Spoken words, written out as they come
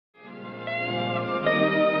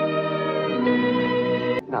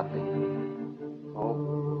Nothing. Oh.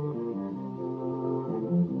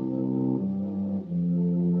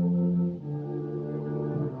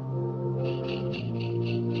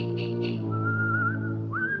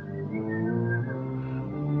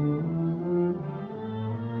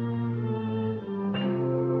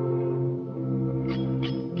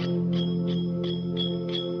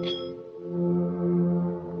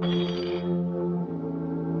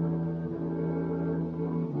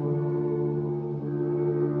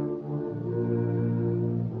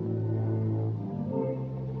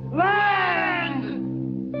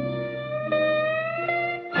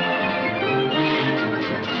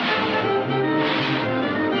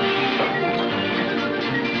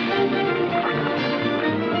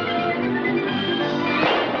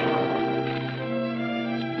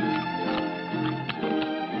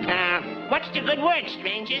 What's the good word,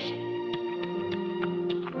 strangers?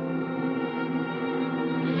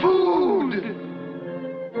 Food!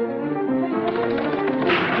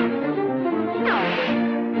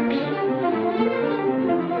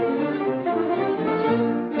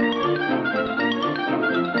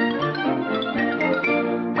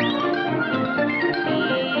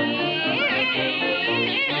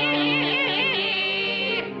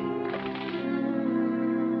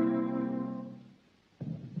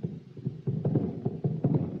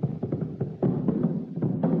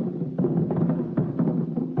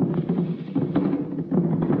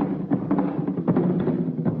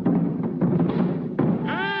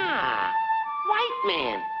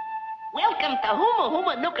 Welcome to Huma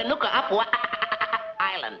Huma Nuka Nuka Apua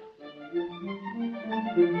Island.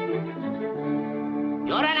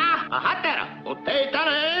 Yorana, Ahatera,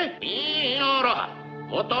 Utetare, Inoroha,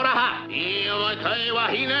 Motoraha, Iomakai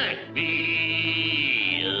Wahine,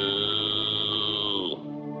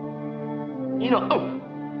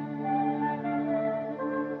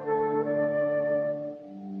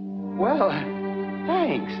 Well,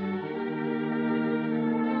 thanks.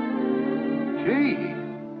 Gee,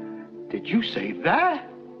 did you say that?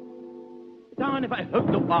 Down if I hope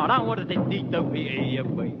no part, I wanted to eat the way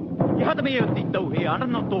away. You had to be a dito here, I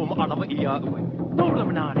don't know, Tom, out of a year away. Told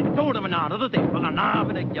them not, of the day, but I'm not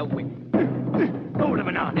going to get away. Told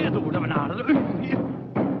them not, told them not, told them not,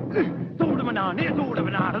 told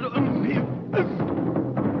them not.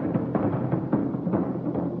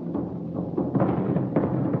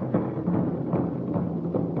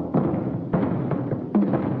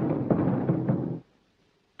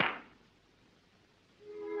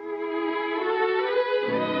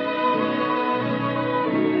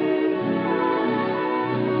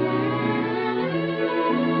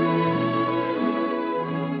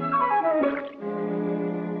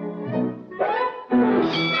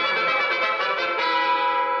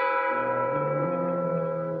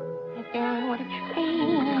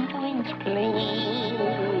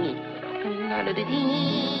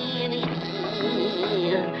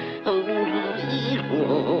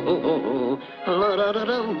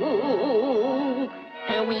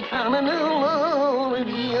 And we found a new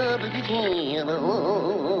melody of the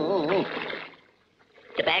piano.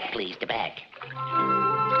 The back, please, the back.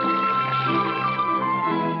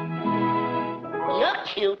 You're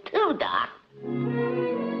cute too, Doc.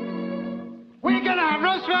 We're gonna have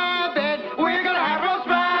roast rabbit. We're gonna have roast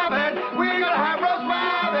rabbit. We're gonna have roast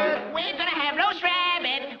rabbit. We're gonna have roast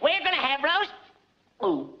rabbit. We're gonna have roast.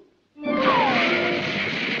 Ooh.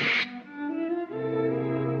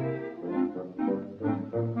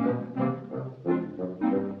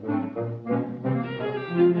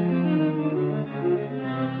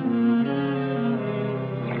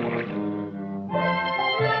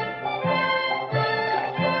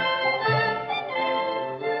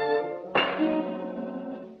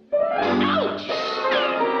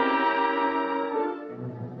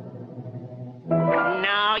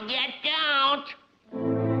 No, you don't.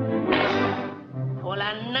 Pull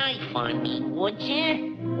a knife on me, would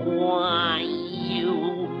you? Why, you.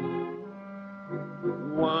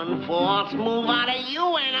 One false move out of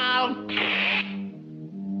you and I'll...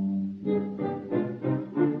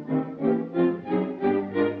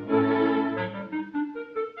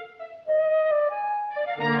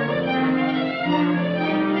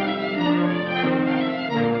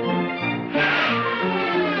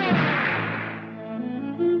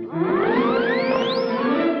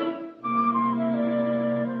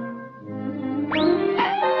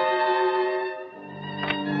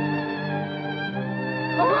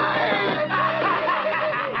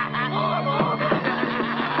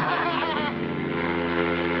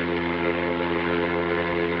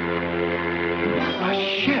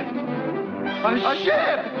 A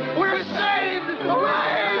ship! We're saved!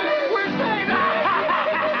 Hooray! We're saved!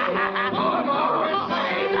 We're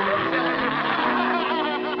saved!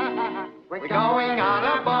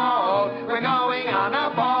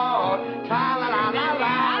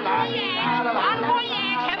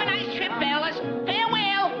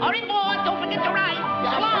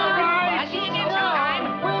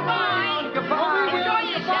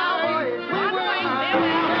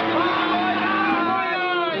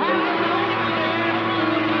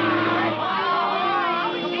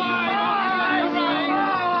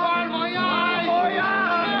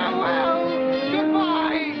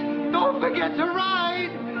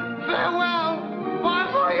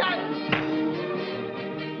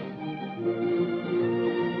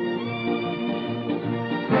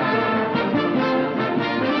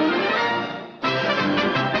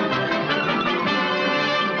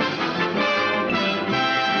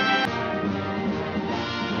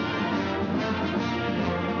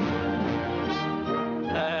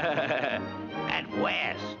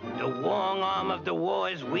 scum of the war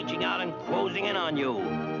is reaching out and closing in on you.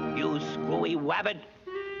 You screwy wabbit.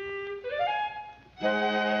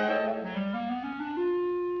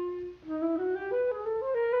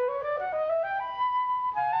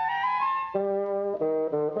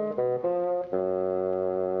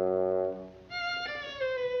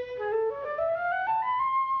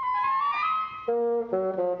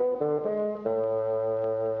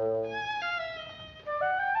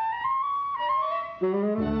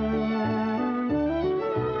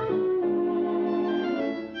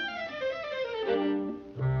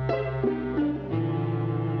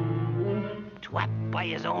 Twapped by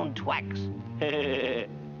his own twacks.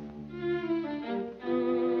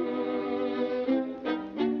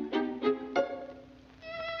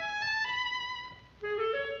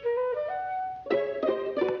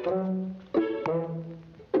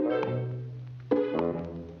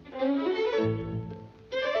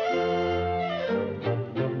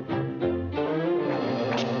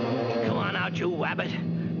 Come on out, you wabbit.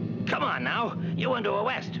 Come on now, you into a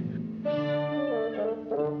west.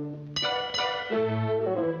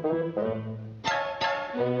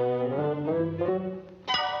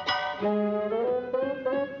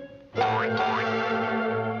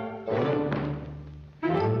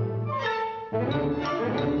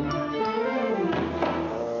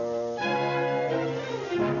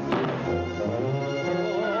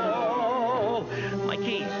 Oh, my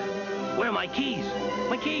keys. Where are my keys?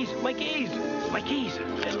 My keys, my keys, my keys.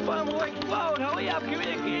 It's fun, boy. Whoa, hurry up, give me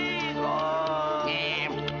the keys. Oh.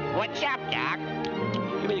 What's up, Doc?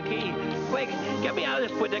 Give me the key. Quick, get me out of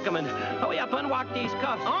this predicament. Hurry up, unlock these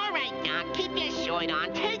cuffs. All right, Doc. Keep your shirt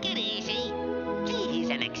on. Take it easy. Gee, he's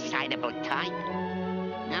an excitable type.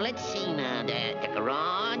 Now, let's see now. The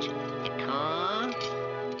garage, the car,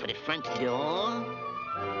 for the front door,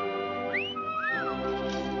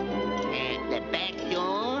 and the back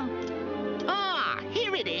door. Ah,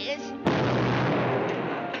 here it is.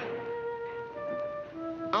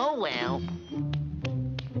 Oh, well.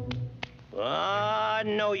 Ah,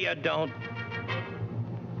 no, you don't.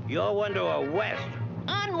 You're under arrest.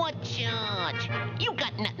 On what charge? You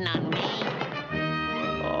got nothing on me.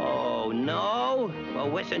 Oh, no? Well,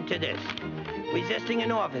 listen to this. Resisting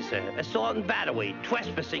an officer, assault and battery,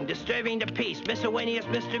 trespassing, disturbing the peace, miscellaneous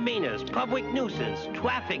misdemeanors, public nuisance,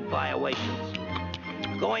 traffic violations,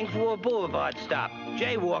 going through a boulevard stop,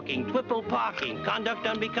 jaywalking, triple parking, conduct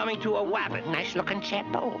unbecoming to a wabbit, Nice looking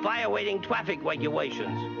chapeau. violating traffic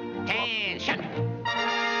regulations. Attention!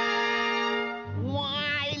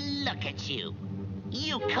 Why, look at you.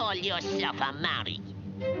 You call yourself a Mountie.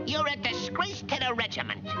 You're a disgrace to the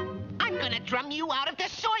regiment. I'm gonna drum you out of the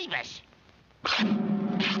service.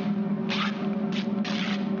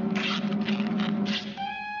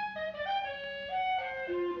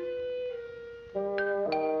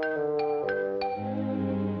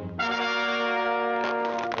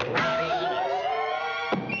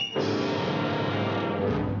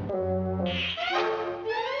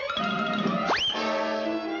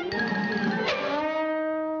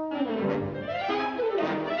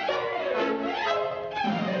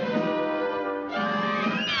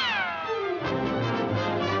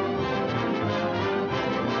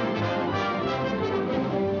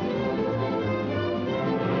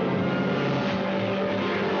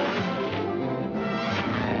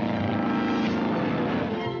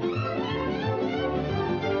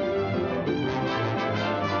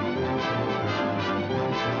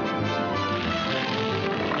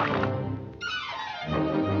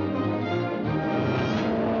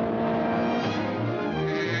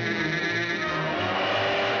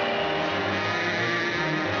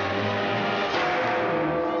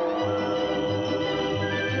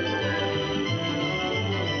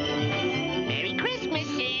 Merry Christmas,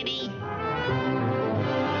 Sadie.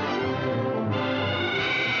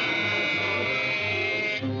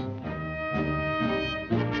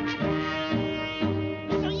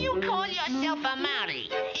 So you call yourself a Mountie?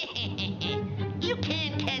 You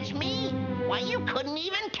can't catch me. Why, you couldn't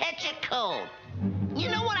even catch a cold. You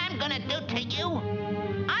know what I'm gonna do to you?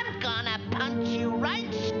 I'm gonna punch you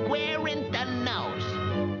right square in the nose.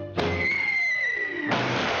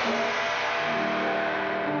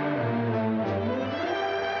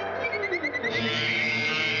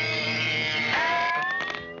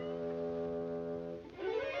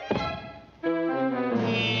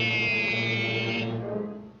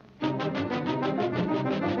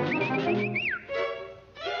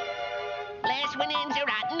 Last one in's a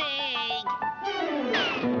rotten egg.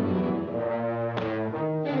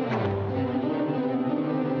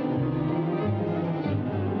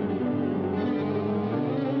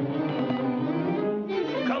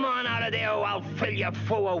 Come on out of there or I'll fill you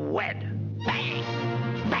full of lead. Bang!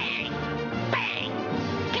 Bang! Bang!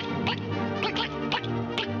 Click, click, click, click, click,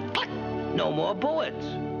 click, click. No more bullets.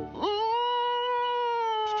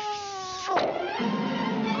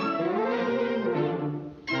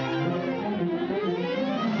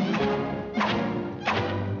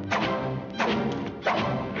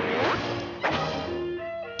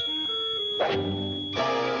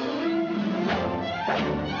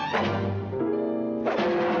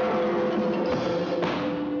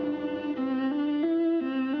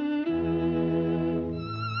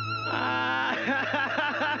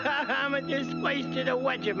 I'm a disgrace to the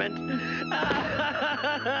regiment.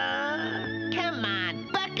 Come on,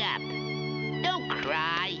 buck up. Don't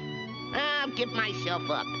cry. I'll give myself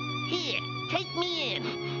up. Here, take me in.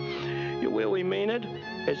 You really mean it?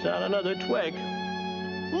 It's not another twig.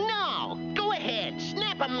 No, go ahead,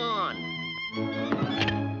 snap 'em on.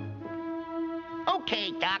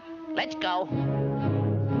 Okay, Doc, let's go.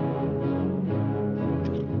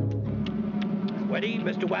 Ready,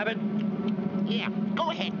 Mr. Wabbit? Yeah, go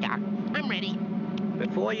ahead, Doc. I'm ready.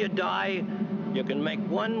 Before you die, you can make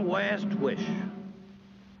one last wish.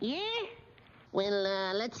 Yeah?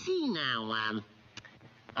 Well, let's see now.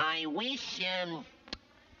 I wish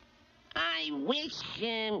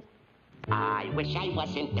I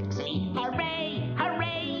wasn't Dixie. Hooray,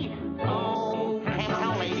 hooray! Oh,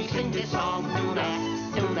 Camptown lady, sing this song. Do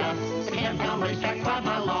that, the Camptown racetrack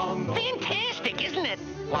right along. Fantastic, isn't it?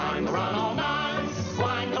 Wind around all night,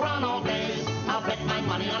 wind around all day. I'll bet my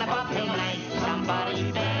money on a bobtail night.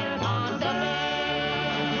 Somebody there on the bay.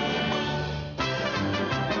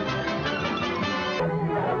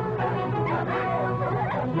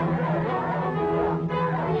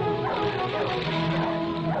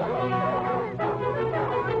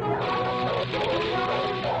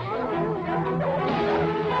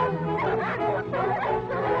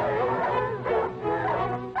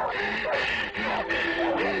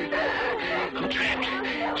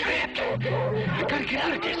 Trapped. I gotta get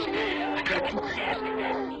out of this. I gotta do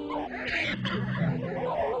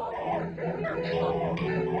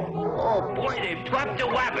Oh, boy, they've dropped the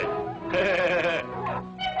wabbit.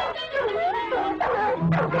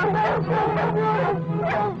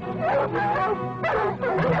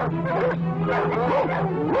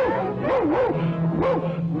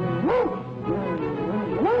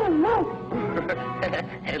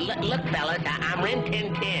 Look, fellas, I'm Rin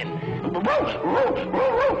Tin Tin.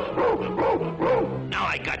 Now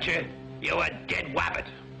I got you. You're a dead wabbit.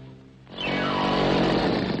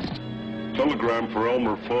 Telegram for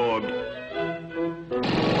Elmer Fudd.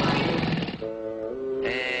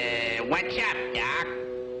 What's up, Doc?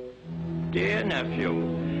 Dear nephew,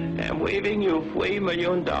 I'm leaving you $3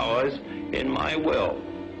 million in my will.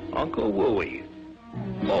 Uncle Louie.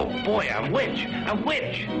 Oh, boy, I'm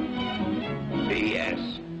rich. P.S.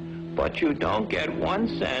 But you don't get 1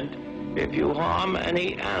 cent if you harm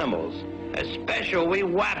any animals, especially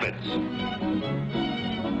wabbits.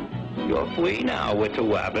 You're free now with the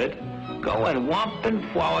wabbit. Go and romp and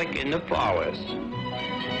frolic in the forest.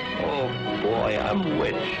 Oh, boy, I'm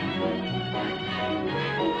rich.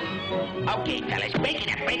 Okay, fellas, break it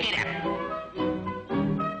up.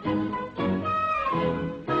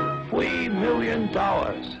 $3 million.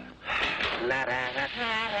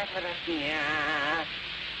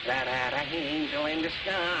 Angel in the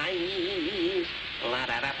skies.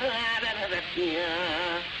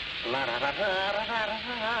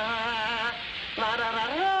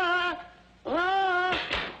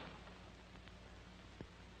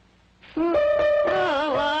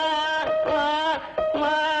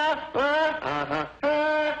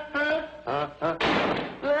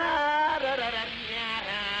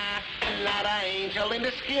 Angel in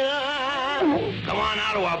the sky. Come on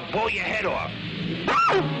out or I'll blow your head off.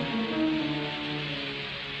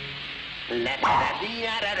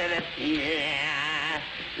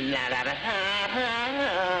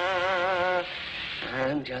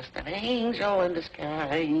 I'm just an angel in the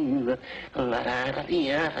sky.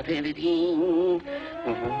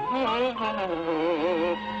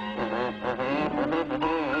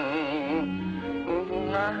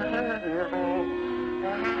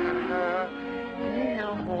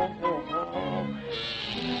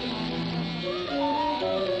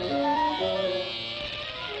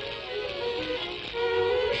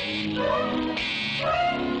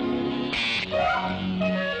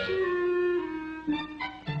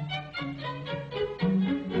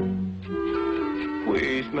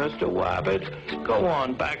 Please, Mr. Wabbit, go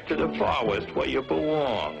on back to the forest where you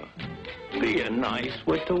belong. Being nice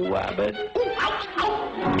with the wabbit. Ooh, ouch,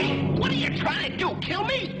 ouch! Hey, what are you trying to do? Kill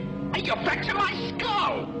me? Hey, you're vexing my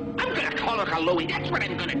skull. I'm gonna call Uncle Louie. That's what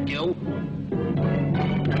I'm gonna do.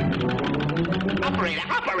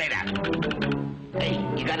 Operator! Hey,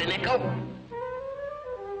 you got an echo?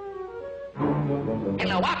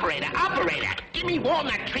 Hello, operator! Give me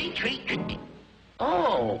walnut treat.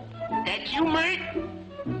 Oh, that's you, Mert?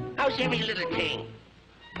 How's every little thing?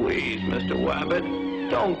 Please, Mr. Wabbit,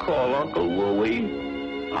 don't call Uncle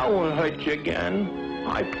Louie. I won't hurt you again.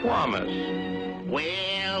 I promise.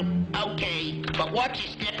 Well, okay, but watch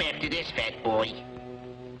your step after this, fat boy.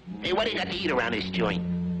 Hey, what do you got to eat around this joint?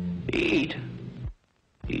 Eat?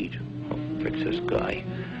 Oh, fix this guy.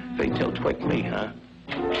 Think he'll trick me, huh?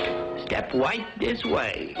 Step right this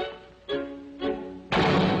way.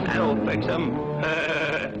 That'll fix him.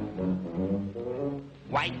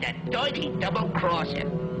 Why, that dirty double-crosser.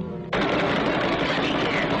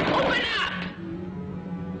 Open up!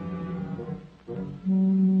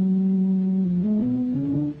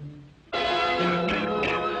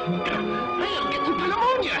 Hey, I'm getting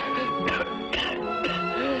pneumonia!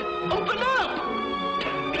 Open up!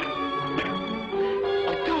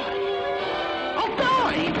 I'll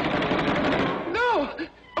die! No!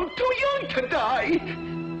 I'm too young to die!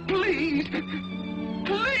 Please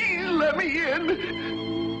let me in!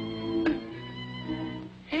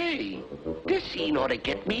 Hey, this scene ought to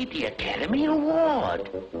get me the Academy Award.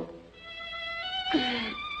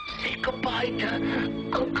 Say goodbye to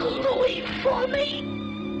Uncle Louie for me.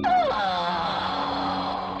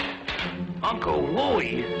 Oh. Uncle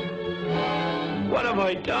Louie? What have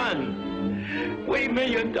I done? $3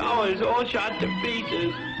 million all shot to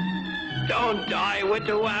pieces. Don't die with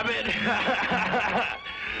the rabbit.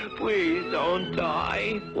 Please don't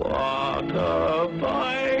die. Walk a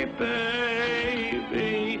pipe,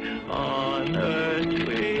 baby, on a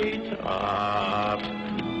treetop.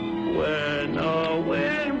 When the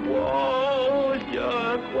wind blows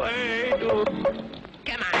your cradle.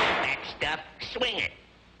 Come on, that stuff. Swing it.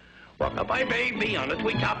 Walk a pipe, baby, on a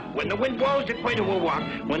treetop. When the wind blows, the cradle will rock.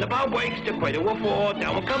 When the bow breaks, the cradle will fall.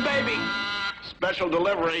 Down will come, baby. Special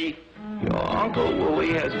delivery. Your Uncle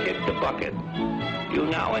Louie has kicked the bucket. You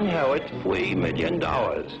now inherit $3 million.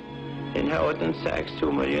 Inheritance tax,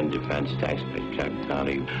 $2 million, defense tax,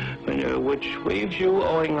 county, which leaves you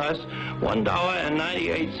owing us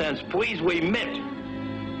 $1.98. Please remit.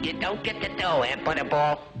 You don't get the dough, eh,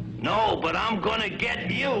 Butterball? No, but I'm gonna get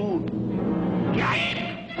you. Giant!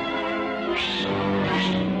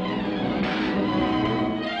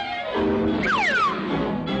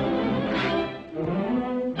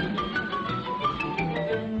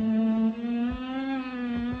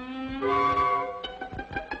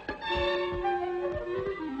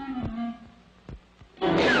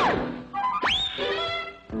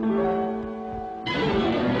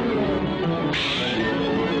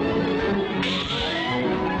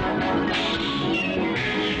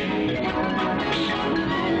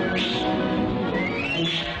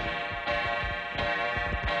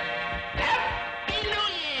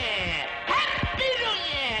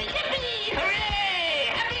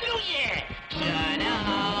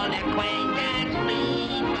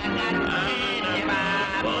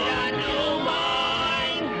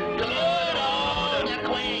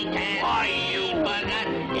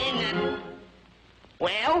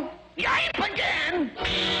 Well, yipe again!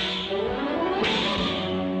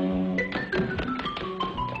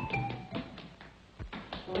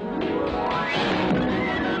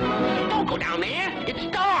 Don't go down there. It's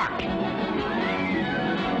dark.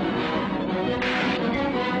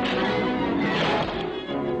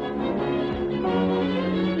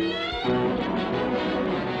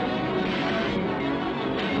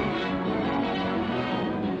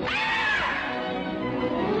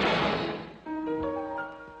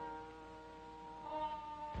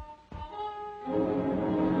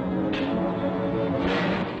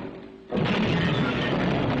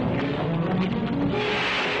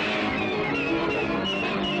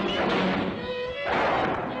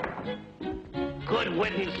 Good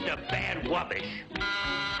riddance to bad rubbish.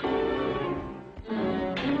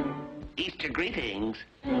 Easter greetings.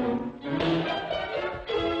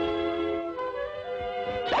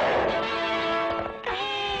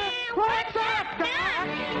 What's up, Doc?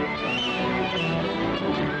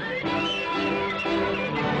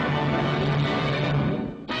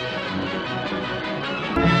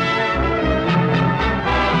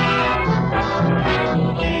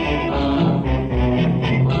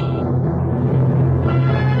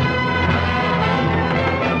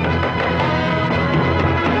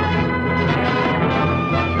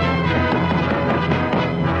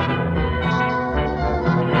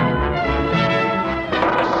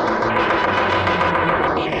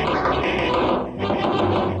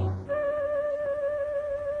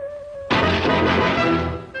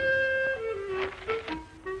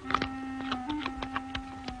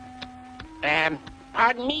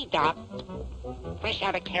 Pardon me, Doc. Fresh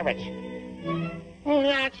out of carrots. Low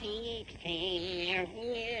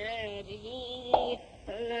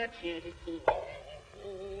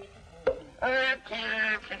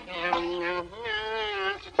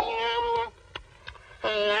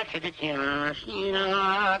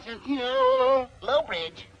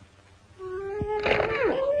bridge.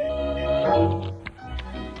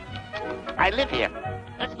 I live here.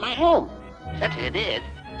 That's my home. That's it is.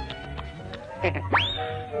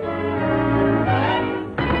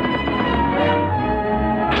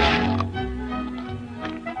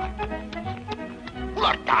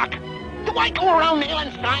 Look, Doc. Do I go around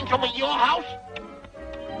nailing signs over your house?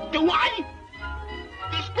 Do I?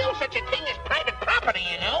 There's still such a thing as private property,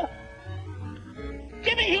 you know. Did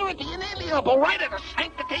you ever hear of the inalienable right of the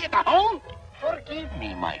sanctity of the home? Forgive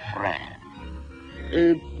me, my friend.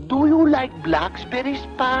 Do you like blackberry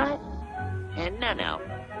pie? No.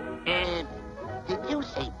 Did you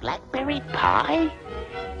say blackberry pie?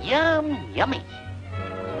 Yummy.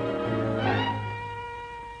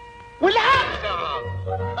 Well, have some!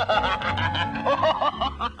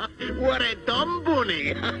 What a dumb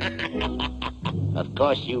bunny! Of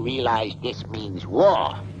course you realize this means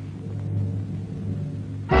war.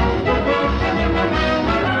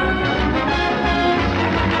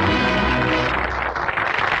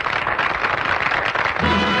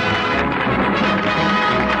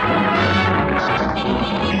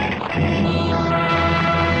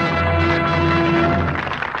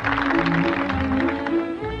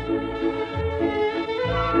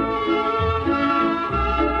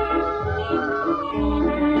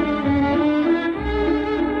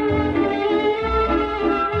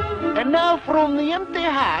 From the empty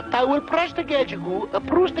hat, I will press the gadget,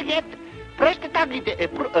 press the target,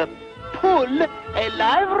 pull a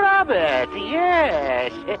live rabbit,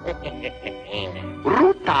 yes.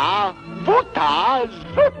 Ruta, vuta,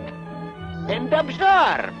 zut, and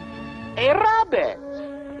observe, a rabbit,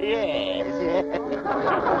 yes.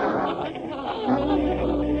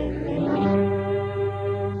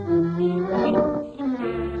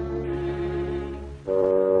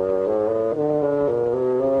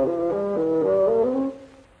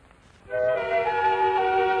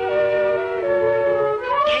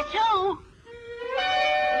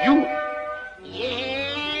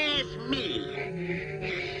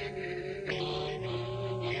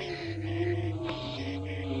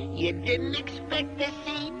 You didn't expect to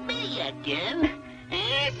see me again,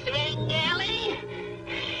 Svengali?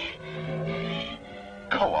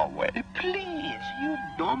 Go away, please, you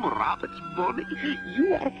dumb rabbit's bunny.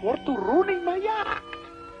 You are for to ruining my act.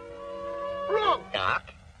 Wrong, Doc.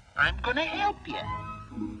 I'm gonna help you.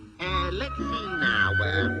 Let's see now.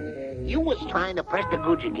 You was trying to press the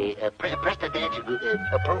Gucci, press the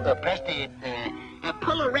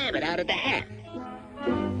pull a rabbit out of the hat.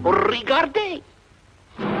 Regardez.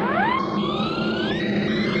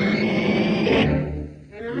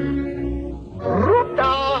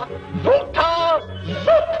 Ruta, vuta,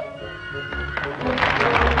 zut.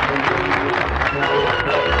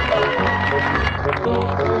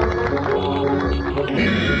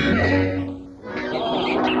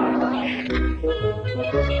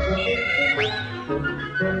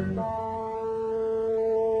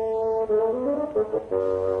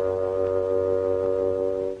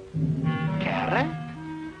 Carrot?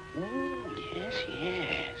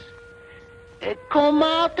 Yes. Come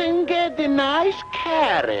out and get the nice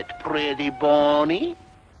carrot, pretty Bonnie.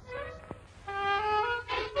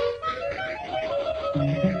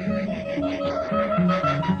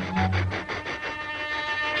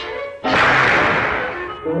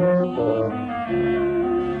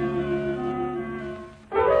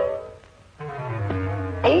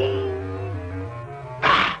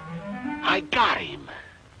 I got him.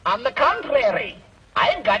 On the contrary,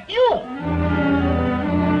 I've got you.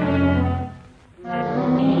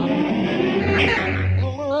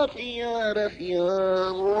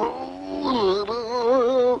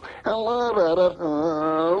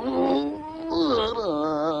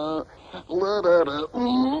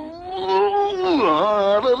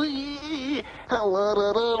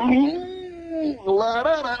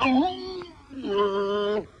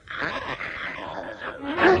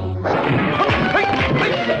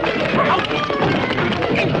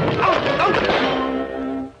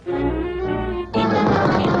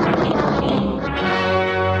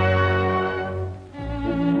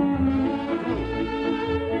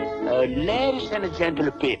 Ladies and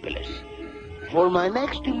gentle peoples, for my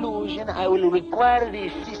next illusion, I will require the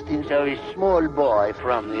assistance of a small boy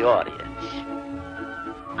from the audience.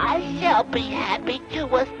 I shall be happy to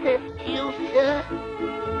assist you, sir.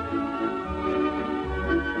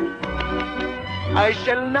 I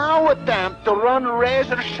shall now attempt to run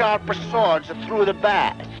razor-sharp swords through the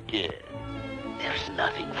basket. There's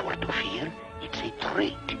nothing for to fear. It's a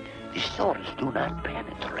trick. The swords do not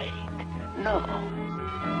penetrate. No.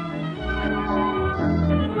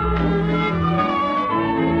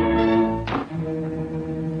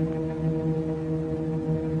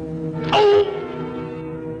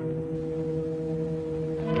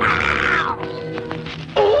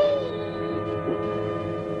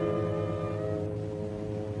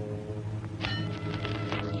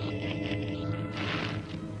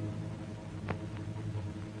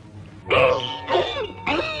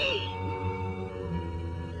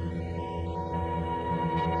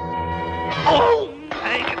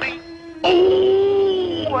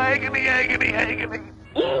 Agony.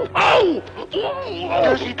 Oh!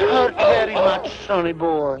 Does it hurt very much, sonny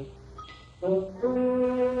boy?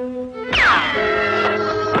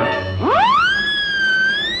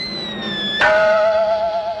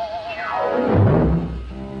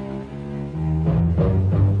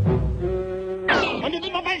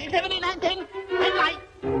 Red light.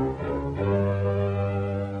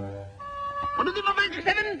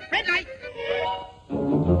 105, red light.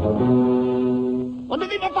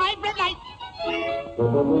 105, red light.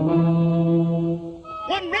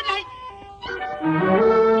 1 red light.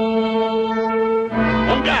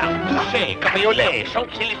 En garde, touché, cabriolet,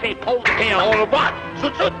 Champs-Élysées, Pont-de-Terre, on le bat,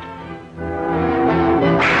 sout.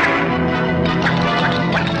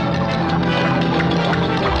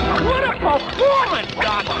 What a performance,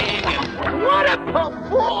 Doc Hagen! What a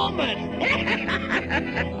performance!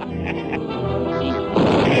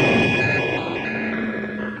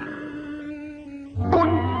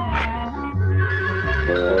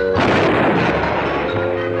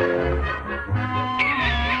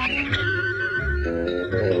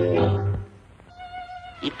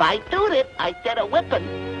 If I do it, I get a whipping.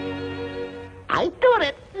 I do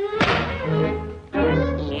it.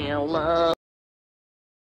 Hello.